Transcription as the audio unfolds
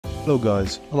Hello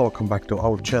guys, and welcome back to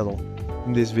our channel.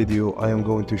 In this video I am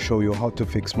going to show you how to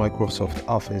fix Microsoft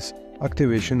Office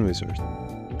Activation Wizard.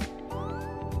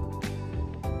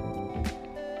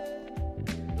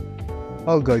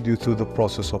 I'll guide you through the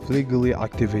process of legally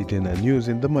activating and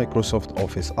using the Microsoft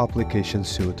Office application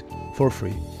suite for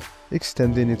free,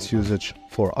 extending its usage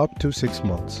for up to 6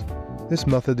 months. This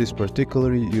method is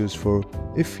particularly useful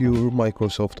if your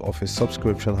Microsoft Office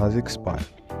subscription has expired.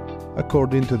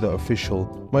 According to the official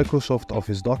Microsoft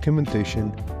Office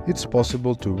documentation, it's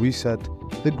possible to reset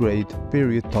the grace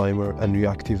period timer and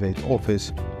reactivate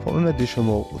Office for an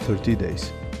additional 30 days.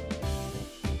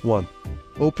 1.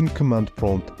 Open Command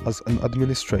Prompt as an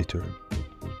administrator.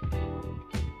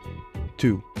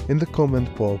 2. In the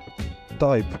command prompt,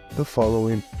 type the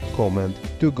following command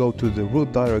to go to the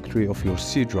root directory of your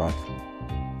C drive.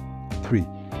 3.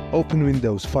 Open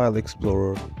Windows File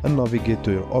Explorer and navigate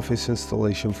to your Office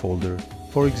installation folder.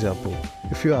 For example,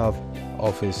 if you have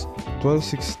Office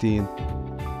 2016,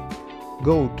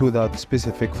 go to that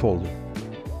specific folder.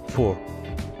 4.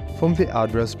 From the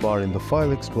address bar in the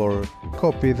File Explorer,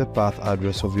 copy the path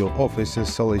address of your Office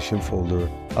installation folder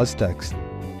as text.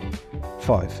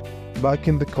 5. Back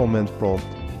in the command prompt,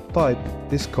 type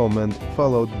this command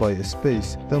followed by a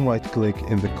space, then right-click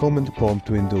in the command prompt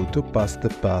window to paste the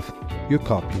path you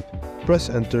copied. Press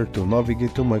Enter to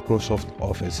navigate to Microsoft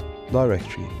Office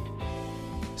directory.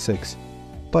 6.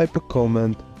 Type a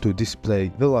command to display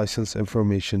the license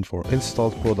information for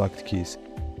installed product keys.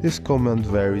 This command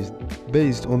varies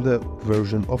based on the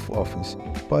version of Office,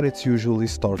 but it usually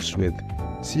starts with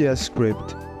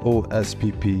cscript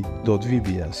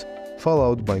ospp.vbs,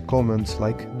 followed by comments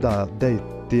like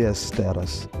ds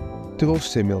status to go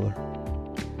similar.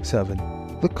 7.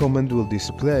 The command will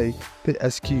display the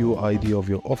SKU ID of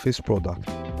your Office product.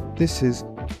 This is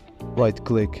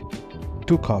right-click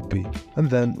to copy, and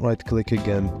then right-click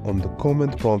again on the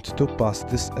command prompt to paste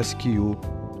this SKU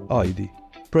ID.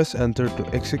 Press Enter to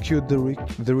execute the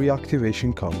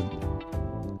reactivation command.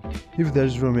 If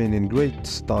there's remaining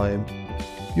grace time,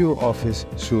 your Office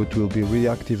suite will be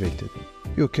reactivated.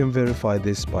 You can verify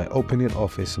this by opening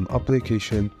Office and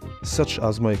application such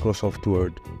as Microsoft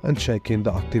Word and checking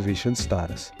the activation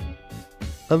status.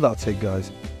 And that's it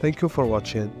guys, thank you for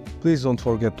watching, please don't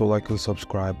forget to like and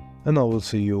subscribe, and I will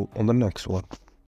see you on the next one.